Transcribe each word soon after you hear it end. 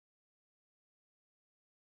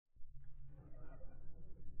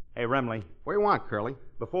Hey, Remley. What do you want, Curly?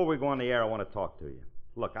 Before we go on the air, I want to talk to you.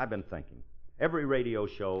 Look, I've been thinking. Every radio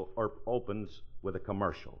show opens with a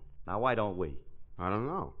commercial. Now, why don't we? I don't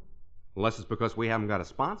know. Unless it's because we haven't got a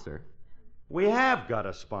sponsor. We have got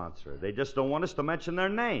a sponsor. They just don't want us to mention their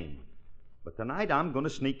name. But tonight I'm going to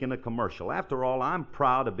sneak in a commercial. After all, I'm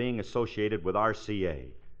proud of being associated with RCA.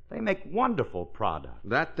 They make wonderful products.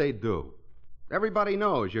 That they do. Everybody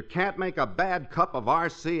knows you can't make a bad cup of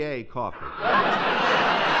RCA coffee.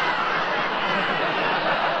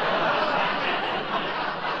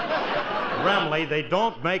 Remley, they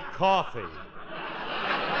don't make coffee.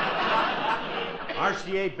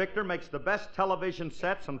 RCA Victor makes the best television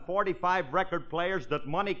sets and 45 record players that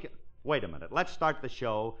money can... Wait a minute. Let's start the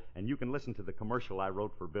show, and you can listen to the commercial I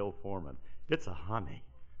wrote for Bill Foreman. It's a honey.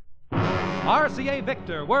 RCA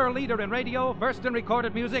Victor, world leader in radio, first in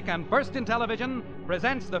recorded music, and first in television,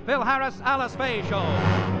 presents the Phil Harris Alice Faye Show.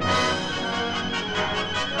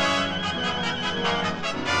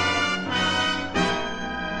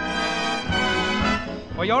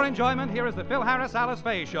 For your enjoyment, here is the Phil Harris Alice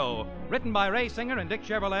Faye Show, written by Ray Singer and Dick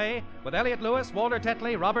Chevrolet, with Elliott Lewis, Walter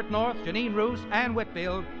Tetley, Robert North, Janine Roos, Ann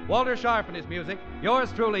Whitfield, Walter Sharp in his music,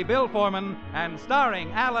 yours truly, Bill Foreman, and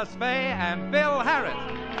starring Alice Faye and Phil Harris.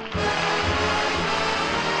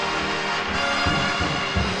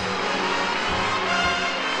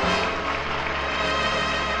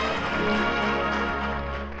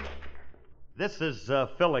 This is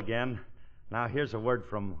Phil again. Now, here's a word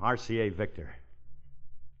from RCA Victor.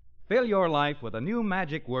 Fill your life with a new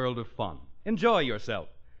magic world of fun. Enjoy yourself.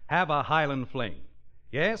 Have a Highland fling.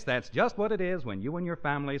 Yes, that's just what it is when you and your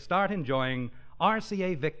family start enjoying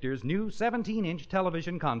RCA Victor's new 17-inch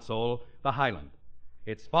television console, the Highland.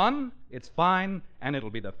 It's fun, it's fine, and it'll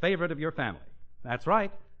be the favorite of your family. That's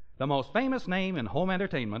right. The most famous name in home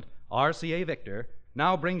entertainment, RCA Victor,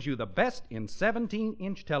 now brings you the best in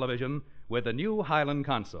 17-inch television with the new Highland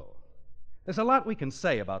console. There's a lot we can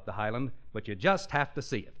say about the Highland, but you just have to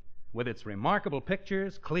see it. With its remarkable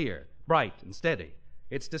pictures, clear, bright, and steady.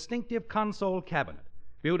 Its distinctive console cabinet,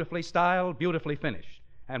 beautifully styled, beautifully finished,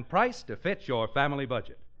 and priced to fit your family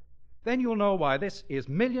budget. Then you'll know why this is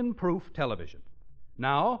million-proof television.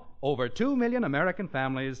 Now, over 2 million American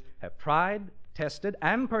families have tried, tested,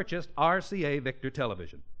 and purchased RCA Victor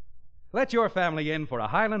television. Let your family in for a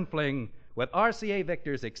Highland fling with RCA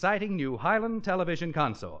Victor's exciting new Highland television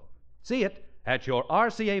console. See it at your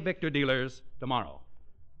RCA Victor dealers tomorrow.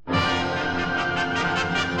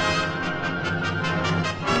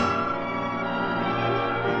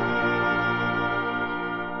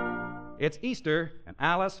 It's Easter, and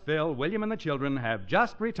Alice, Phil, William, and the children have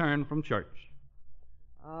just returned from church.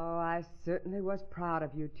 Oh, I certainly was proud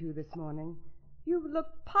of you two this morning. You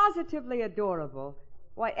looked positively adorable.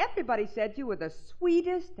 Why, everybody said you were the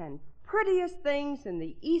sweetest and prettiest things in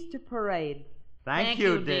the Easter parade. Thank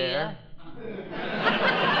you, dear.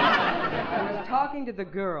 I was talking to the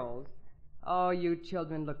girls. Oh, you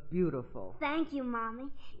children look beautiful. Thank you,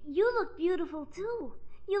 Mommy. You look beautiful, too.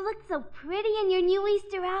 You look so pretty in your new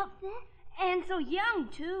Easter outfit. And so young,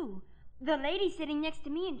 too. The lady sitting next to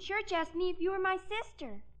me in church asked me if you were my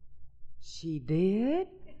sister. She did?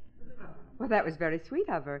 Well, that was very sweet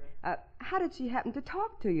of her. How did she happen to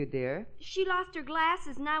talk to you, dear? She lost her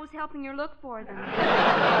glasses, and I was helping her look for them.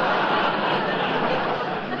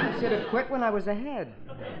 You should have quit when I was ahead.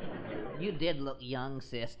 You did look young,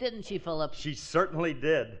 sis, didn't she, Philip? She certainly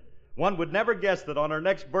did. One would never guess that on her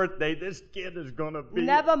next birthday, this kid is going to be...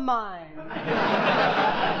 Never mind.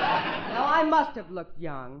 Now, I must have looked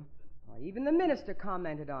young. Well, even the minister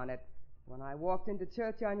commented on it. When I walked into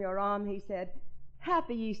church on your arm, he said,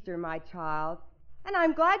 "Happy Easter, my child. And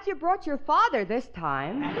I'm glad you brought your father this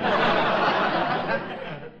time."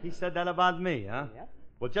 He said that about me, huh? Yep.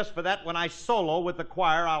 Well, just for that, when I solo with the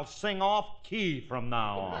choir, I'll sing off key from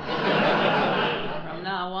now on. From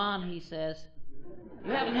now on, he says.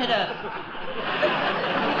 You haven't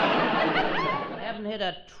hit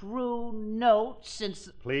a true note since...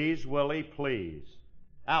 Please, Willie, please.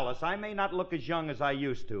 Alice, I may not look as young as I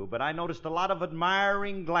used to, but I noticed a lot of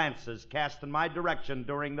admiring glances cast in my direction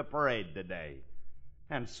during the parade today.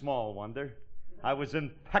 And small wonder, I was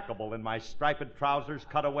impeccable in my striped trousers,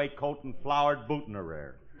 cutaway coat, and flowered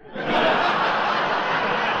boutonniere.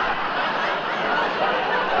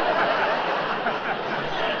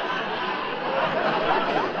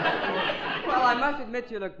 Well, I must admit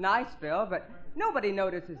you look nice, Phil, but nobody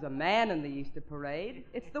notices a man in the Easter parade.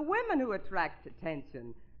 It's the women who attract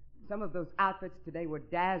attention. Some of those outfits today were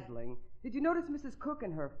dazzling. Did you notice Mrs. Cook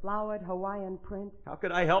in her flowered Hawaiian print? How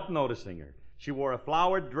could I help noticing her? She wore a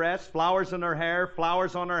flowered dress, flowers in her hair,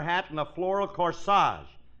 flowers on her hat, and a floral corsage.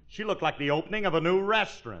 She looked like the opening of a new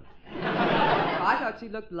restaurant. I thought she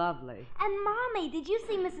looked lovely. And, Mommy, did you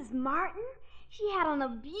see Mrs. Martin? She had on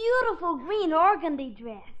a beautiful green organdy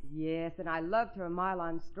dress. Yes, and I loved her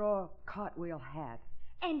mile-on straw cartwheel hat.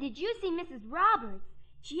 And did you see Mrs. Roberts?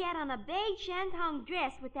 She had on a beige shantung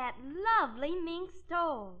dress with that lovely mink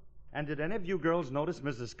stole. And did any of you girls notice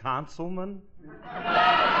Mrs. Consulman?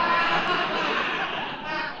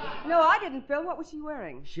 No, I didn't, Phil. What was she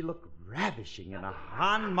wearing? She looked ravishing in a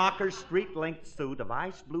Hanmacher street-length suit of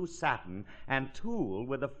ice blue satin and tulle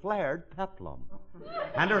with a flared peplum.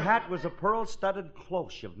 And her hat was a pearl-studded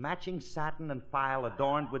cloche of matching satin and file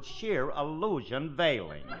adorned with sheer illusion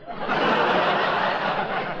veiling.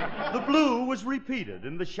 The blue was repeated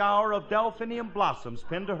in the shower of delphinium blossoms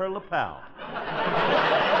pinned to her lapel.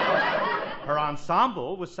 Her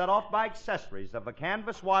ensemble was set off by accessories of a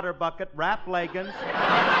canvas water bucket, wrap leggings,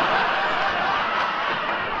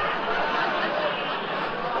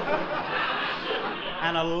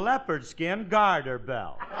 and a leopard skin garter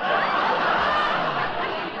belt.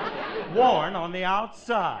 Worn on the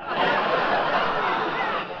outside.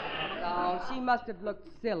 Oh, she must have looked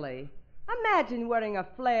silly. Imagine wearing a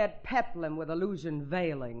flared peplum with illusion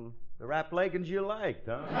veiling. The wrap leggings you liked,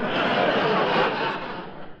 huh?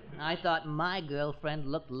 I thought my girlfriend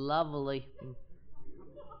looked lovely.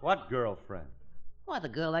 What girlfriend? Why, the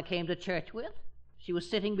girl I came to church with. She was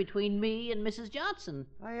sitting between me and Mrs. Johnson.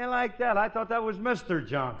 I like that. I thought that was Mr.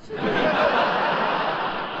 Johnson. Oh,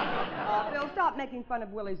 Phil, stop making fun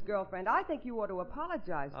of Willie's girlfriend. I think you ought to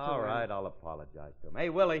apologize to her. All right, I'll apologize to him. Hey,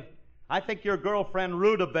 Willie, I think your girlfriend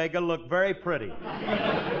Rutabaga looked very pretty.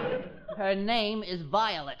 Her name is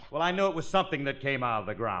Violet. Well, I knew it was something that came out of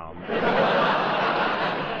the ground.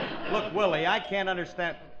 Look, Willie, I can't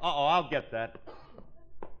understand. Uh-oh, I'll get that.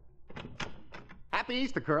 Happy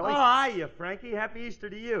Easter, Curly. Oh, hiya, Frankie. Happy Easter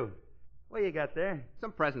to you. What you got there?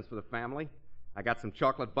 Some presents for the family. I got some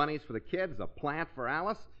chocolate bunnies for the kids, a plant for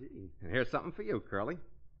Alice. Gee. And here's something for you, Curly.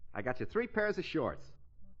 I got you 3 pairs of shorts.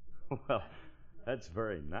 Well, that's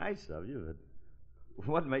very nice of you, but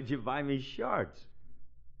what made you buy me shorts?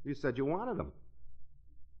 You said you wanted them.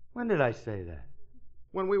 When did I say that?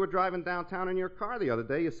 When we were driving downtown in your car the other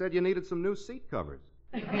day, you said you needed some new seat covers.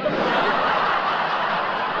 I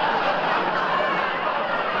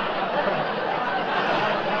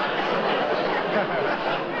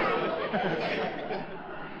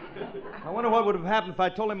wonder what would have happened if I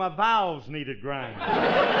told him my valves needed grinding.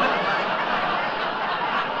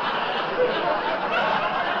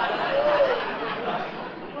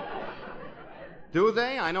 Do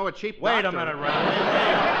they? I know a cheap Wait doctor. a minute,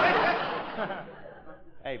 Ram.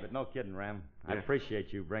 Hey, but no kidding, Ram. I Yeah.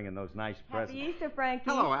 appreciate you bringing those nice Happy presents. Easter, Frankie.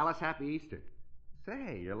 Hello, Alice. Happy Easter.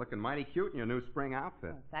 Say, you're looking mighty cute in your new spring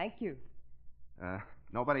outfit. Oh, thank you.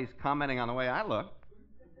 Nobody's commenting on the way I look.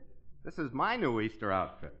 This is my new Easter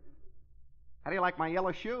outfit. How do you like my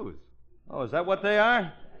yellow shoes? Oh, is that what they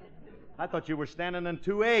are? I thought you were standing in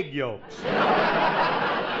 2 egg yolks.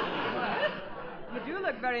 You do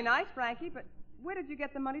look very nice, Frankie, but where did you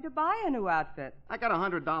get the money to buy a new outfit? I got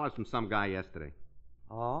 $100 from some guy yesterday.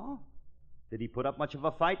 Oh? Did he put up much of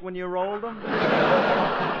a fight when you rolled him?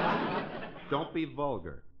 Don't be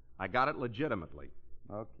vulgar. I got it legitimately.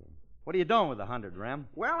 Okay. What are you doing with the 100, Ram?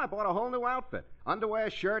 Well, I bought a whole new outfit. Underwear,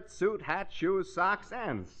 shirt, suit, hat, shoes, socks,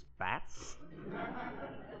 and spats.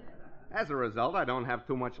 As a result, I don't have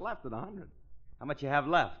too much left at 100. How much you have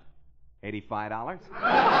left? $85.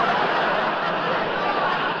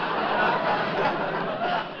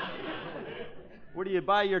 Where do you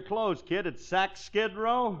buy your clothes, kid? At Saks Skid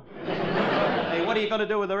Row? Hey, what are you going to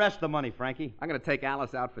do with the rest of the money, Frankie? I'm going to take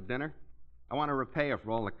Alice out for dinner. I want to repay her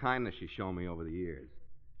for all the kindness she's shown me over the years.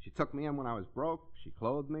 She took me in when I was broke. She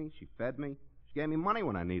clothed me. She fed me. She gave me money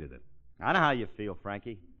when I needed it. I know how you feel,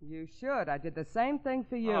 Frankie. You should. I did the same thing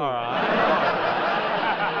for you. All right.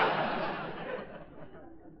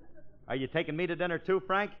 Are you taking me to dinner too,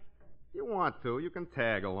 Frank? If you want to, you can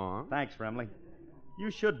tag along. Thanks, Fremley. You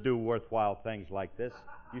should do worthwhile things like this.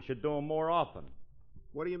 You should do them more often.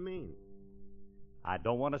 What do you mean? I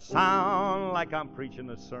don't want to sound like I'm preaching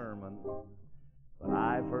a sermon, but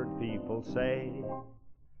I've heard people say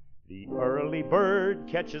the early bird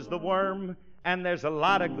catches the worm, and there's a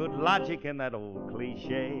lot of good logic in that old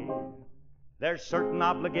cliche. There's certain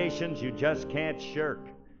obligations you just can't shirk.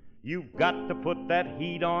 You've got to put that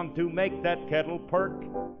heat on to make that kettle perk.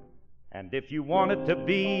 And if you want it to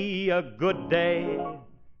be a good day,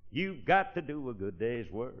 you've got to do a good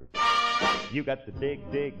day's work. You got to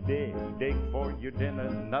dig, dig, dig, dig for your dinner.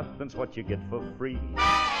 Nothing's what you get for free.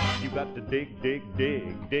 You got to dig, dig,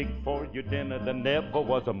 dig, dig for your dinner. There never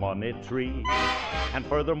was a money tree. And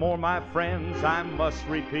furthermore, my friends, I must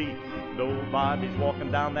repeat, nobody's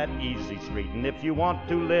walking down that easy street. And if you want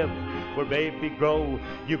to live where baby grow,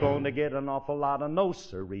 you're gonna get an awful lot of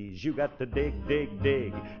no-sirrees. You got to dig, dig,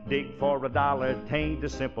 dig, dig for $1. Tain't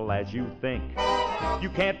as simple as you think. You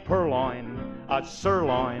can't purloin a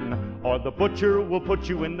sirloin, or the butcher will put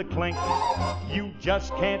you in the clink. You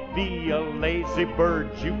just can't be a lazy bird.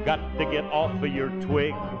 You got to get off of your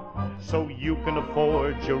twig so you can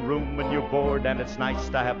afford your room and your board, and it's nice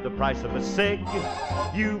to have the price of a cig.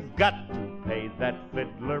 You've got to pay that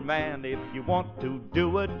fiddler man if you want to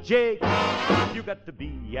do a jig. You got to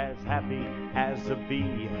be as happy as a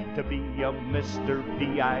bee to be a Mr.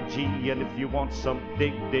 B.I.G. And if you want some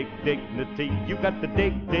dig, dig, dignity, you got to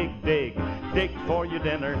dig, dig, dig, dig for your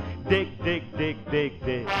dinner. Dig, dig, dig, dig,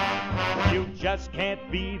 dig. You just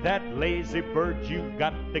can't be that lazy bird. You've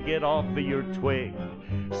got to get off of your twig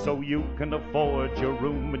so you can afford your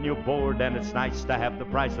room and your board, and it's nice to have the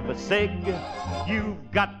price of a cig.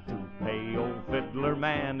 You've got to pay old fiddler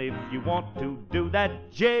man if you want to do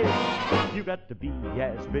that jig. You got to be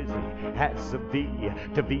as busy as a bee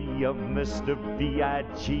to be a Mr.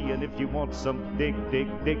 B.I.G. And if you want some dig, dig,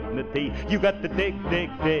 dignity, you got to dig, dig,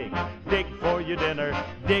 dig, dig for your dinner.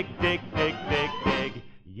 Dig, dig, dig, dig, dig.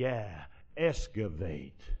 Yeah,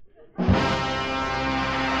 excavate.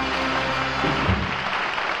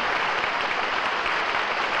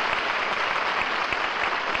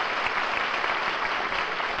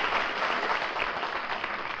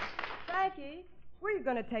 Frankie, where are you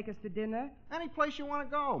going to take us to dinner? Any place you want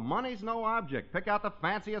to go. Money's no object. Pick out the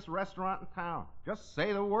fanciest restaurant in town. Just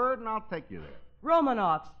say the word and I'll take you there.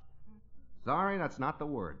 Romanoff's. Sorry, that's not the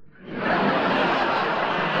word.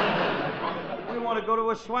 We want to go to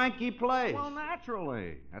a swanky place. Well,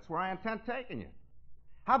 naturally. That's where I intend taking you.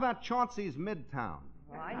 How about Chauncey's Midtown?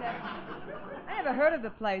 Well, I never heard of the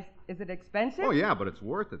place. Is it expensive? Oh, yeah, but it's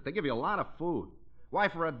worth it. They give you a lot of food. Why,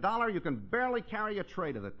 for $1, you can barely carry a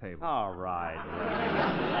tray to the table. All right.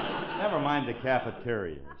 Never mind the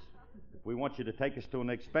cafeterias. If we want you to take us to an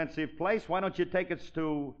expensive place, why don't you take us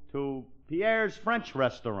to Pierre's French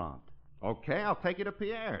restaurant? Okay, I'll take you to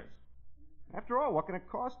Pierre's. After all, what can it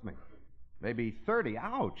cost me? Maybe 30,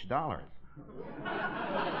 ouch, dollars.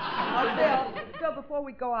 Bill, before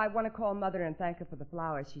we go, I want to call Mother and thank her for the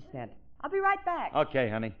flowers she sent. I'll be right back. Okay,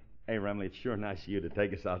 honey. Hey, Remley, it's sure nice of you to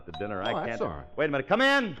take us out to dinner. I can't. That's all right. Wait a minute. Come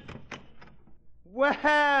in.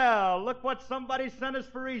 Well, look what somebody sent us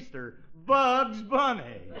for Easter. Bugs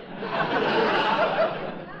Bunny.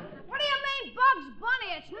 What do you mean, Bugs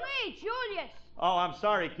Bunny? It's me, Julius. Oh, I'm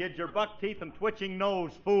sorry, kid. Your buck teeth and twitching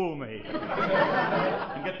nose fool me.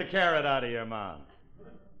 And get the carrot out of your mouth.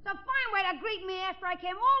 It's a fine way to greet me after I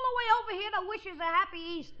came all the way over here to wish us a happy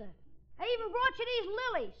Easter. I even brought you these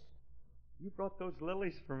lilies. You brought those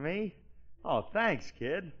lilies for me? Oh, thanks,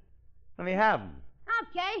 kid. Let me have them.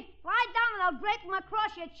 Okay, lie down and I'll drape them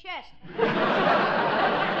across your chest.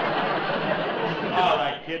 All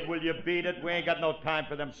right, kid, will you beat it? We ain't got no time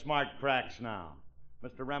for them smart cracks now.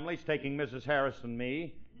 Mr. Remley's taking Mrs. Harris and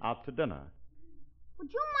me out to dinner.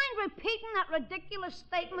 Would you mind repeating that ridiculous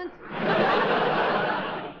statement?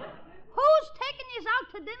 Who's taking you out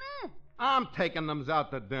to dinner? I'm taking them out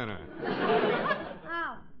to dinner.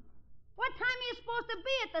 Oh. What time are you supposed to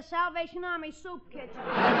be at the Salvation Army soup kitchen?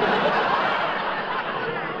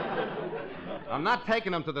 I'm not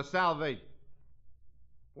taking them to the Salvation.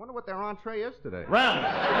 Wonder what their entree is today.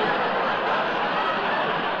 Remley!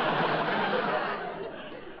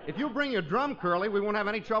 If you bring your drum, Curly, we won't have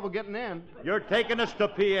any trouble getting in. You're taking us to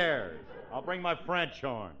Pierre's. I'll bring my French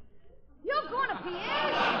horn. You're going to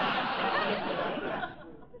Pierre's?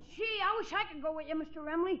 Gee, I wish I could go with you, Mr.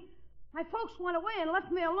 Remley. My folks went away and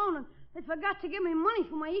left me alone, and they forgot to give me money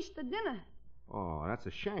for my Easter dinner. Oh, that's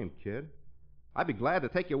a shame, kid. I'd be glad to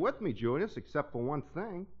take you with me, Julius, except for one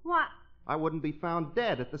thing. What? I wouldn't be found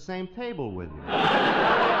dead at the same table with you.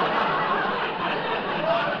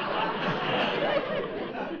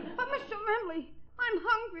 But, Mr. Remley, I'm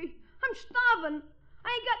hungry. I'm starving. I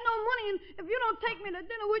ain't got no money, and if you don't take me to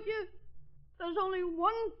dinner with you, there's only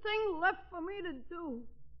one thing left for me to do.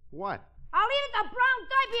 What? I'll eat at the Brown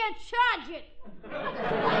Derby and charge it.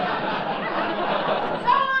 So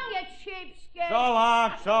long, you cheapskate.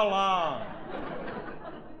 So long.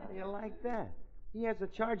 How do you like that? He has a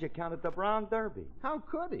charge account at the Brown Derby. How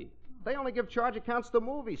could he? They only give charge accounts to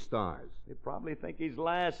movie stars. They probably think he's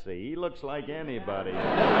Lassie. He looks like anybody.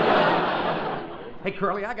 Hey,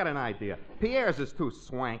 Curly, I got an idea. Pierre's is too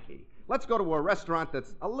swanky. Let's go to a restaurant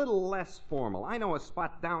that's a little less formal. I know a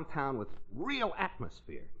spot downtown with real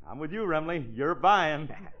atmosphere. I'm with you, Remley. You're buying.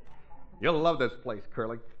 You'll love this place,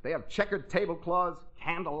 Curly. They have checkered tablecloths,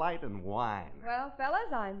 candlelight, and wine. Well,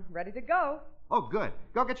 fellas, I'm ready to go. Oh, good.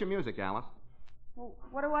 Go get your music, Alice. Well,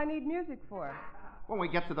 what do I need music for? When we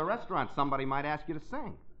get to the restaurant, somebody might ask you to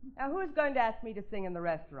sing. Now, who's going to ask me to sing in the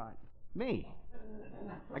restaurant? Me.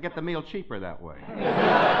 I get the meal cheaper that way.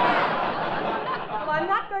 Well, I'm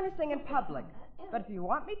not going to sing in public. But if you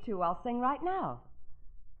want me to, I'll sing right now.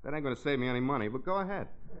 That ain't going to save me any money, but go ahead.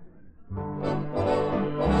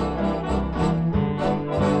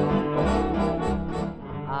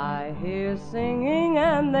 I hear singing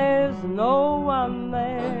and there's no one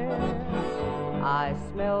there. I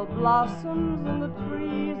smell blossoms and the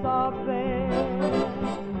trees are bare.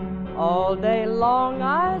 All day long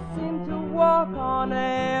I seem to walk on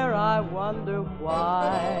air. I wonder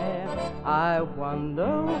why, I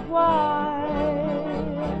wonder why.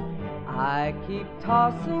 I keep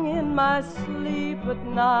tossing in my sleep at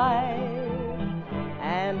night.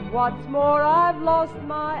 And what's more, I've lost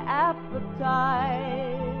my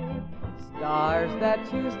appetite. Stars that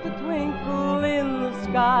used to twinkle in the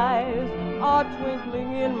skies are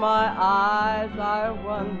twinkling in my eyes. I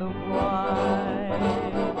wonder why.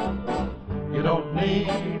 You don't need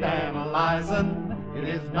analyzing. It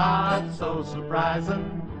is not so surprising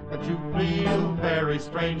that you feel very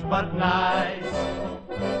strange but nice.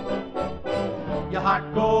 Your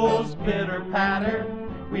heart goes pitter-patter.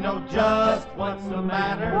 We know just what's the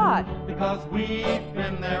matter. What? Because we've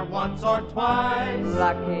been there once or twice.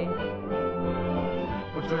 Lucky.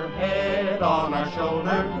 Put your head on our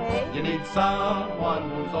shoulder. Okay. You need someone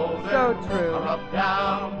who's older. So true. Or rub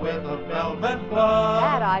down with a velvet glove.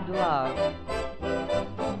 That I'd love.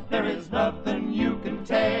 There is nothing you can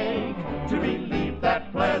take to relieve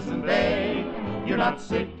that pleasant ache. You're not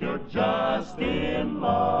sick, you're just in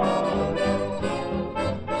love.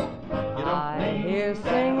 You don't I need hear that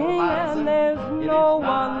singing analyzing. and there's It no is not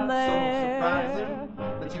one so there. surprising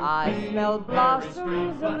that you I feel smell very blossoms strange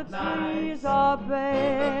and the but nice. trees are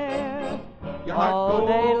bare. Your heart All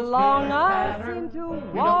day goes long I pitter-patter. seem to We know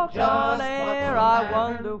walk just on what's air. the I matter.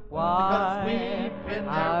 wonder why. Because we've been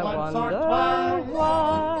there I once or wonder twice.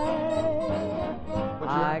 why. Put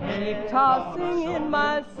your I keep head tossing on our in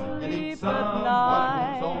my shoulder. You need sleep at someone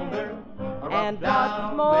night. who's older, or rub And down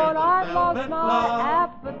what's more, with a I've lost velvet my glove.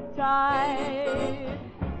 appetite.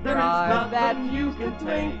 There is Stars that nothing you used to can take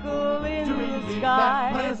twinkle in to the relieve that sky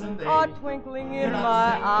pleasant are ache. twinkling You're in not my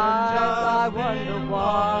sick, you're eyes. just I wonder in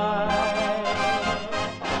why.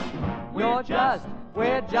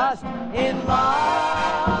 We're just in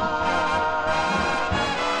love.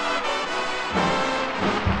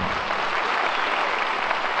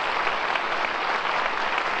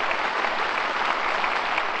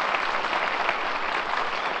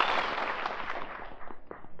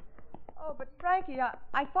 Oh, but Frankie,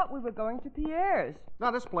 I thought we were going to Pierre's.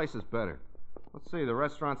 No, this place is better. Let's see, the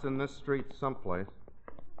restaurant's in this street someplace.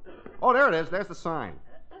 Oh, there it is. There's the sign.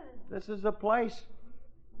 This is the place?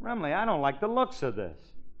 Remley, I don't like the looks of this.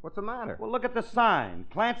 What's the matter? Well, look at the sign.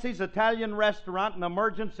 Clancy's Italian Restaurant and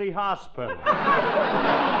Emergency Hospital.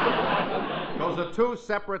 Those are two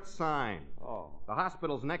separate signs. Oh. The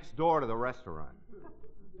hospital's next door to the restaurant.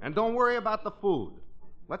 And don't worry about the food.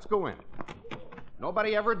 Let's go in.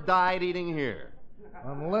 Nobody ever died eating here.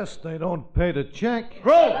 Unless they don't pay the check.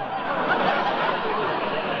 Grove!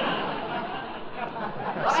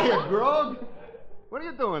 Hiya, Grog. What are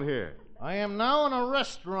you doing here? I am now in a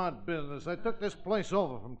restaurant business. I took this place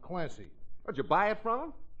over from Clancy. Did you buy it from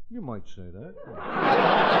him? You might say that.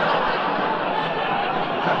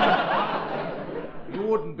 You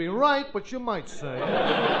wouldn't be right, but you might say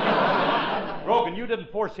it. Grogan, you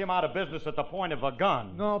didn't force him out of business at the point of a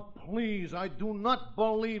gun. No, please, I do not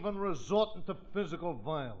believe in resorting to physical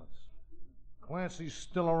violence. Clancy's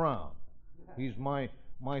still around. He's my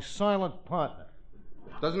silent partner.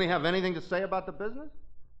 Doesn't he have anything to say about the business?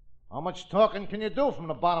 How much talking can you do from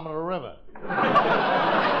the bottom of the river?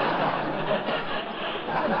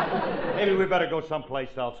 Maybe we better go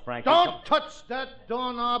someplace else, Frankie. Don't touch that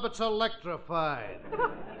doorknob. It's electrified.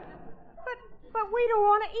 But we don't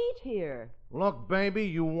want to eat here. Look, baby,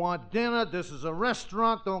 you want dinner. This is a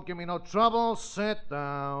restaurant. Don't give me no trouble. Sit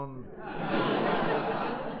down.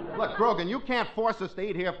 Look, Grogan, you can't force us to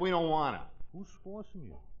eat here if we don't want to. Who's forcing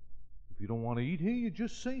you? If you don't want to eat here, you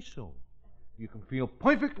just say so. You can feel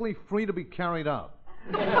perfectly free to be carried out.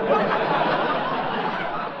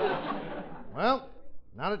 Well,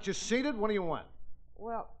 now that you're seated, what do you want?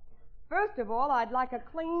 Well, first of all, I'd like a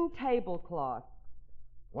clean tablecloth.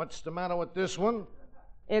 What's the matter with this one?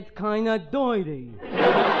 It's kind of dirty.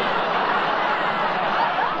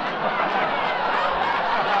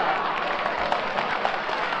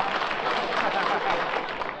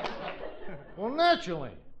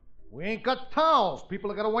 naturally. We ain't got towels.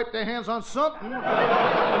 People are going to wipe their hands on something. Now,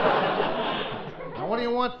 what do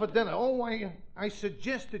you want for dinner? Oh, I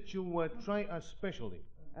suggest that you try a specialty.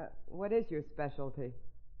 What is your specialty?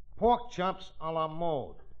 Pork chops a la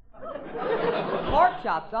mode. Pork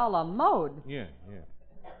chops a la mode? Yeah.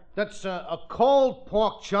 That's a cold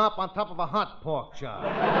pork chop on top of a hot pork chop.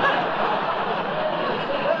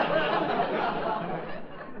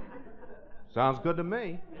 Sounds good to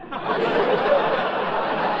me.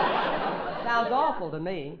 Sounds awful to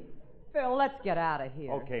me. Phil, let's get out of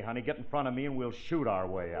here. Okay, honey, get in front of me and we'll shoot our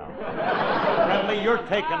way out. Friendly, you're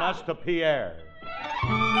taking us to Pierre.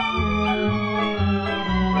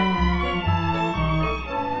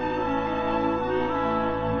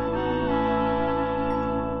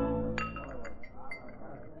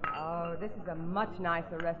 Oh, this is a much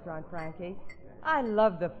nicer restaurant, Frankie. I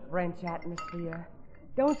love the French atmosphere.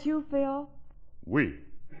 Don't you, Phil? Oui.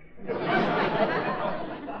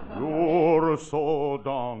 You're so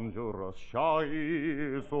dangerous,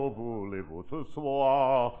 shy, so voulez-vous ce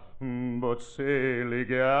soir, but c'est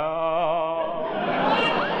légal.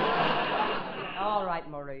 All right,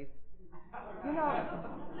 Maurice.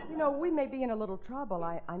 You know, we may be in a little trouble.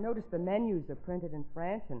 I noticed the menus are printed in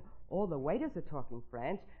French, and all the waiters are talking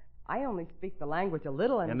French. I only speak the language a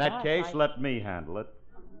little, and in that case, let me handle it.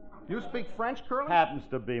 You speak French, Curly? Happens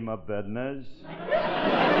to be my business.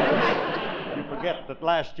 You forget that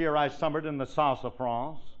last year I summered in the south of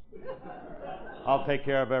France. I'll take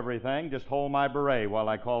care of everything. Just hold my beret while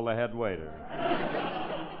I call the head waiter.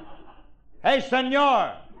 Hey,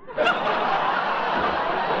 senor!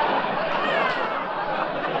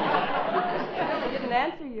 He didn't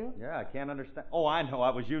answer you. Yeah, I can't understand. Oh, I know.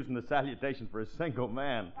 I was using the salutation for a single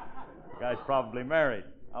man. The guy's probably married.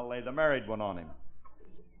 I'll lay the married one on him.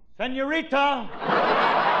 Senorita!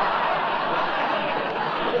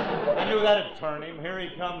 I knew that'd turn him. Here he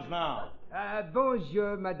comes now.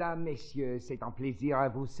 Bonjour, madame, messieurs. C'est un plaisir à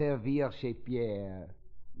vous servir chez Pierre.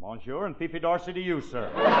 Bonjour, and Fifi Dorsey to you,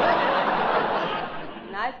 sir.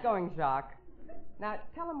 Nice going, Jacques. Now,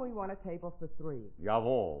 tell him we want a table for 3.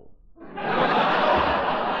 Jawohl.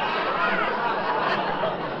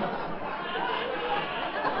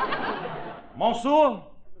 Monsieur,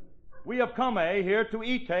 we have come here to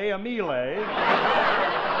eat a meal.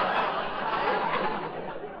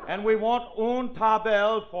 And we want un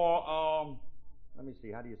table for, let me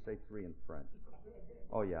see, how do you say 3 in French?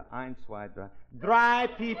 Oh, yeah, ein, zwei, drei. Drei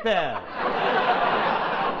people.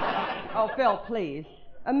 Oh, Phil, please.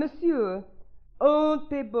 Monsieur, un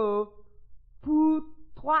table pour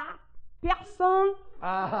 3 personnes?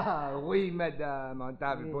 Ah, oui, madame. Un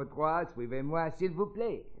table pour 3, suivez-moi, s'il vous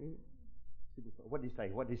plaît. What did he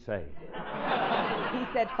say? What did he say? He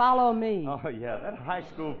said, follow me. Oh, yeah, that high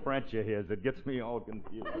school French of his, it gets me all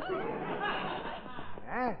confused.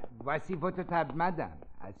 Hein? Voici votre table, madame.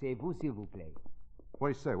 Asseyez-vous, s'il vous plaît. What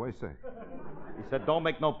do you say? What do you say? He said, don't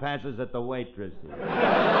make no passes at the waitress. This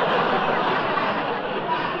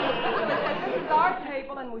is our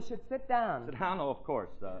table, and we should sit down. Sit down? Oh, of course.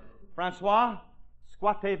 Francois,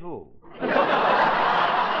 squattez-vous.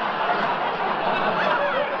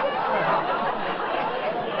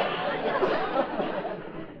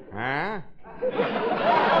 Huh?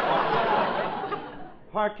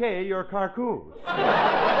 Parquet your carcous.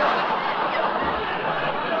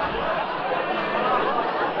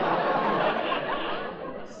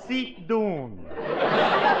 Sit down.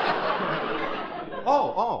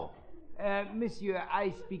 Oh. Monsieur,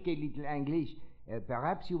 I speak a little English.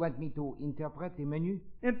 Perhaps you want me to interpret the menu?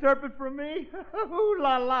 Interpret for me? Ooh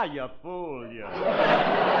la la, you fool, you.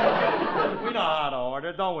 We know how to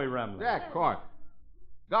order, don't we, Remley? Yeah, of course.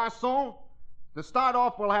 Garçon, to start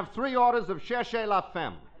off, we'll have 3 orders of cherchez la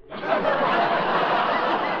femme.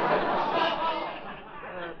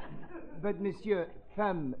 But, monsieur,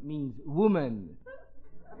 femme means woman.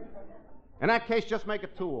 In that case, just make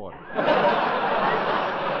it 2 orders.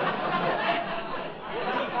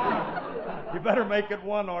 You better make it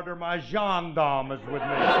 1 order. My gendarme is with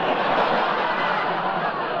me.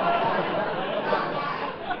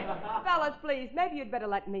 Fellas, please, maybe you'd better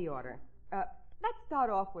let me order. Let's start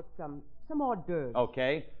off with some hors d'oeuvres.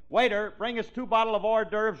 Okay. Waiter, bring us 2 bottles of hors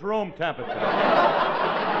d'oeuvres, room temperature.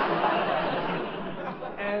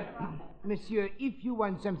 Monsieur, if you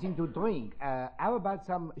want something to drink, how about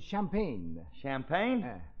some champagne? Champagne?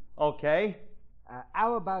 Okay.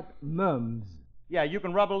 How about mums? Yeah, you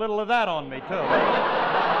can rub a little of that on me, too.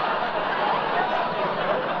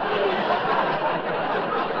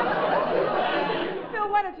 Phil,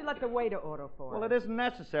 why don't you let the waiter order for Well, us? it isn't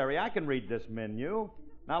necessary. I can read this menu.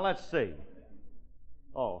 Now, let's see.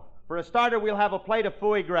 Oh, For a starter, we'll have a plate of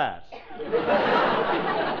foie gras. Phil,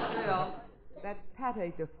 that's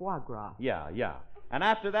pâté de foie gras. Yeah. And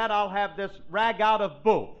after that, I'll have this rag out of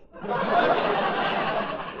bouffe.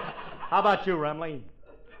 How about you, Remley?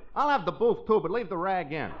 I'll have the booth, too, but leave the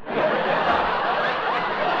rag in.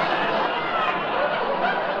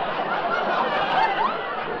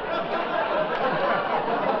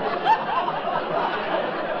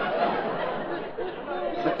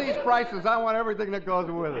 At these prices, I want everything that goes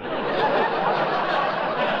with it.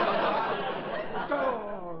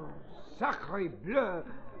 Oh, sacré bleu!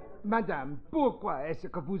 Madame, pourquoi est-ce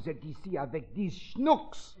que vous êtes ici avec 10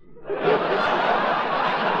 schnooks?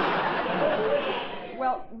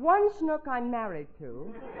 Well, one snook I'm married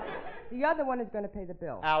to. The other one is going to pay the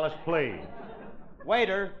bill. Alice, please.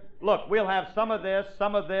 Waiter, look, we'll have some of this,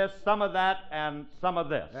 some of this, some of that, and some of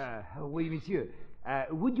this. Oui, monsieur.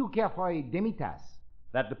 Would you care for a demi-tasse?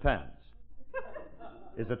 That depends.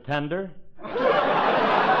 Is it tender?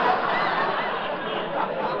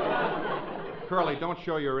 Curly, don't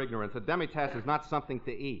show your ignorance. A demitasse is not something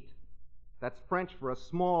to eat. That's French for a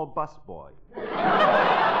small busboy. What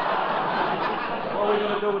are we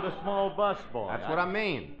going to do with a small busboy? That's what I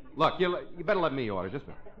mean. Look, you better let me order. Just a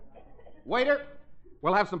minute. Waiter,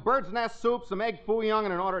 we'll have some bird's nest soup, some egg foo young,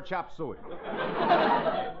 and an order of chop suey.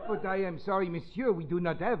 But I am sorry, monsieur, we do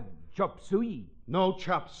not have chop suey. No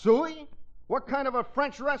chop suey? What kind of a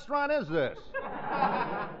French restaurant is this?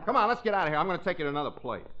 Come on, let's get out of here. I'm going to take you to another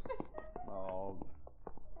place.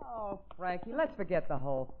 Oh, Frankie, let's forget the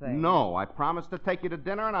whole thing. No, I promised to take you to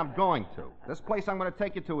dinner, and I'm going to. This place I'm going to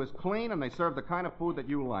take you to is clean, and they serve the kind of food that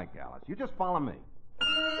you like, Alice. You just follow me.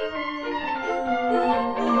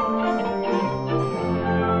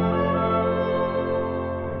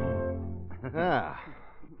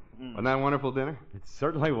 Wasn't that a wonderful dinner? It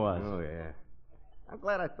certainly was. Oh, yeah. I'm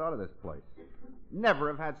glad I thought of this place. Never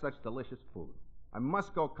have had such delicious food. I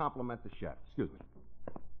must go compliment the chef. Excuse me.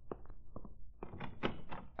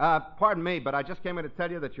 Pardon me, but I just came in to tell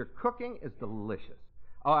you that your cooking is delicious.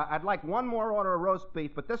 I'd like one more order of roast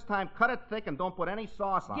beef, but this time cut it thick and don't put any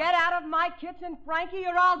sauce on it. Get out of my kitchen, Frankie,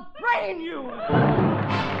 or I'll brain you!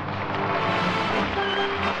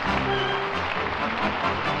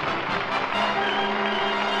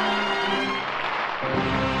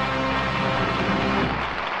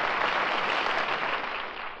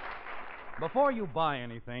 Before you buy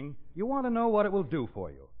anything, you want to know what it will do for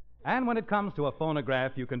you. And when it comes to a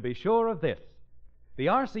phonograph, you can be sure of this. The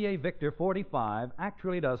RCA Victor 45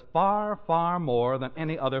 actually does far, far more than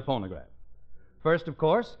any other phonograph. First, of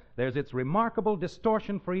course, there's its remarkable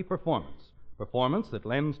distortion-free performance that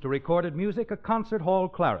lends to recorded music a concert hall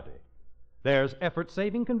clarity. There's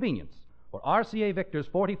effort-saving convenience, for RCA Victor's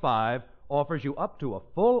 45 offers you up to a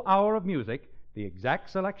full hour of music, the exact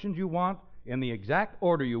selections you want, in the exact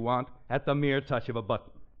order you want, at the mere touch of a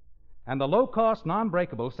button. And the low-cost,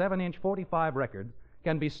 non-breakable 7-inch 45 record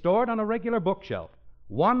can be stored on a regular bookshelf,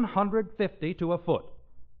 150 to a foot.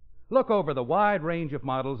 Look over the wide range of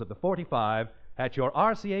models of the 45 at your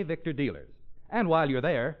RCA Victor dealers. And while you're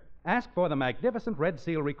there, ask for the magnificent Red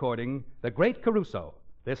Seal recording, The Great Caruso.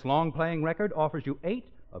 This long-playing record offers you 8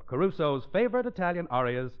 of Caruso's favorite Italian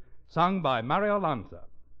arias sung by Mario Lanza.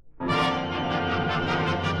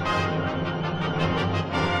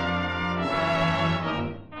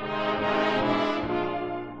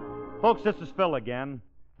 Folks, this is Phil again.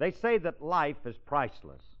 They say that life is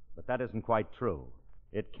priceless, but that isn't quite true.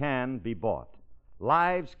 It can be bought.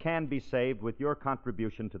 Lives can be saved with your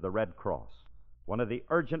contribution to the Red Cross. One of the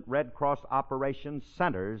urgent Red Cross operations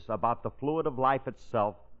centers about the fluid of life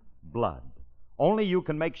itself, blood. Only you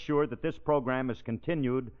can make sure that this program is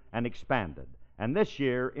continued and expanded. And this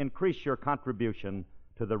year, increase your contribution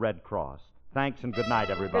to the Red Cross. Thanks and good night,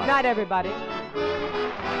 everybody. Good night, everybody.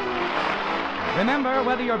 Remember,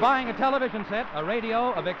 whether you're buying a television set, a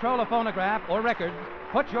radio, a Victrola phonograph, or records,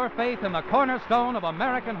 put your faith in the cornerstone of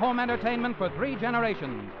American home entertainment for 3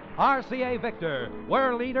 generations. RCA Victor,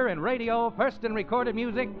 world leader in radio, first in recorded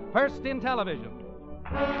music, first in television.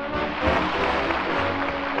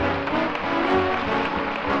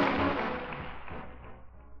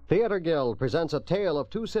 Theater Guild presents A Tale of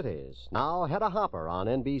Two Cities. Now, Hedda Hopper on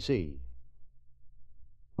NBC.